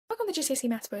the GCSE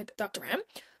Maths with Dr. M,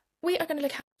 we are going to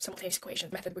look at simultaneous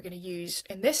equations. The method we're going to use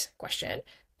in this question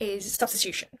is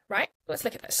substitution, right? Let's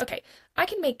look at this. Okay, I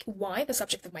can make y the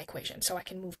subject of my equation. So I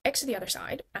can move x to the other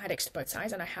side, add x to both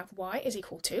sides, and I have y is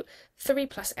equal to 3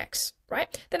 plus x,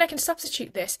 right? Then I can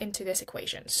substitute this into this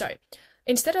equation. So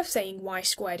instead of saying y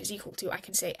squared is equal to, I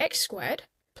can say x squared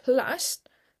plus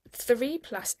 3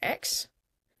 plus x.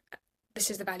 This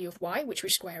is the value of y, which we're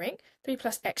squaring. 3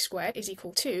 plus x squared is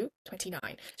equal to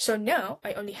 29. So now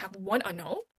I only have one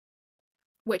unknown,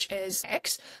 which is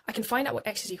x. I can find out what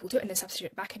x is equal to and then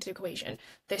substitute it back into the equation,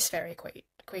 this very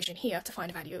equation here, to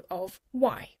find a value of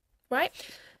y, right?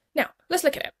 Now, let's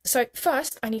look at it. So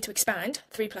first, I need to expand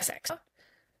 3 plus x,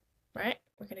 right?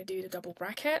 We're going to do the double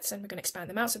brackets and we're going to expand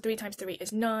them out. So 3 times 3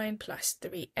 is 9 plus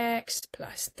 3x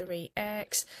plus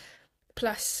 3x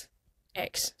plus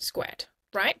x squared,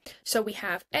 right? So we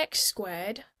have x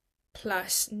squared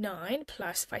plus 9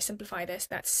 plus, if I simplify this,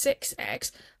 that's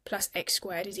 6x plus x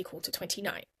squared is equal to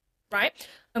 29, right?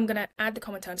 I'm going to add the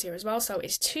common terms here as well. So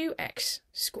it's 2x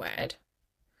squared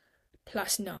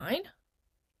plus 9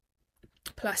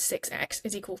 plus 6x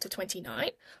is equal to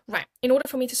 29. Right, in order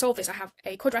for me to solve this, I have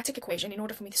a quadratic equation. In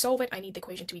order for me to solve it, I need the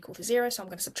equation to equal to 0. So I'm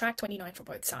going to subtract 29 from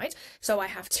both sides. So I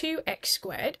have 2x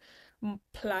squared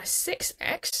plus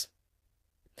 6x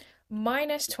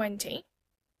minus 20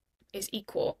 is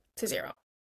equal to 0,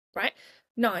 right?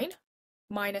 9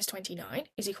 minus 29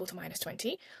 is equal to minus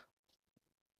 20.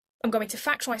 I'm going to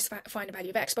factorize to find the value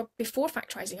of x, but before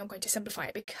factorizing, I'm going to simplify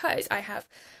it because I have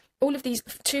all of these.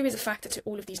 2 is a factor to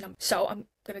all of these numbers. So I'm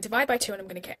going to divide by 2 and I'm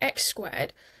going to get x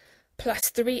squared plus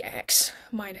 3x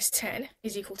minus 10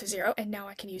 is equal to 0. And now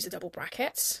I can use the double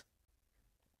brackets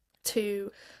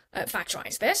to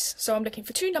factorize this. So I'm looking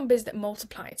for 2 numbers that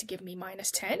multiply to give me minus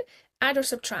 10, add or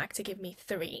subtract to give me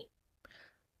 3.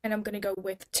 And I'm going to go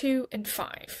with 2 and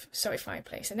 5. So if I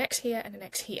place an x here and an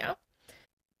x here,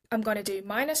 I'm going to do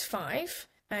minus 5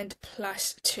 and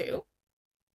plus 2.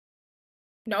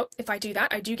 No, if I do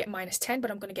that, I do get minus 10, but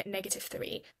I'm going to get negative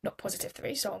 3, not positive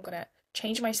 3. So I'm going to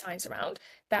change my signs around.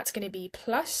 That's going to be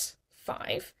plus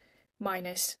 5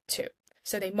 minus 2.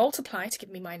 So they multiply to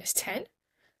give me minus 10,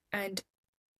 and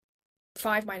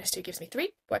 5 minus 2 gives me 3.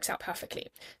 Works out perfectly.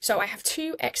 So I have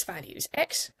 2 x values.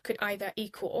 X could either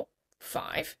equal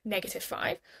 5, negative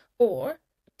 5, or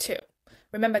 2.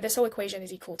 Remember, this whole equation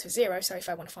is equal to 0, so if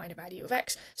I want to find a value of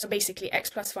x, so basically x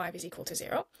plus 5 is equal to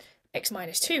 0. X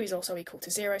minus 2 is also equal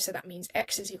to 0, so that means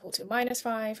x is equal to minus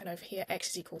 5, and over here x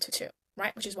is equal to 2,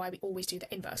 right? Which is why we always do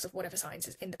the inverse of whatever signs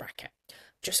is in the bracket,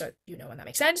 just so you know when that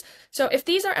makes sense. So if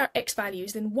these are our x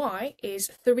values, then y is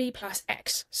 3 plus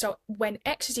x. So when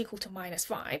x is equal to minus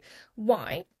 5,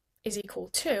 y is equal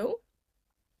to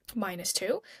minus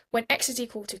 2. When x is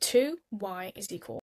equal to 2, y is equal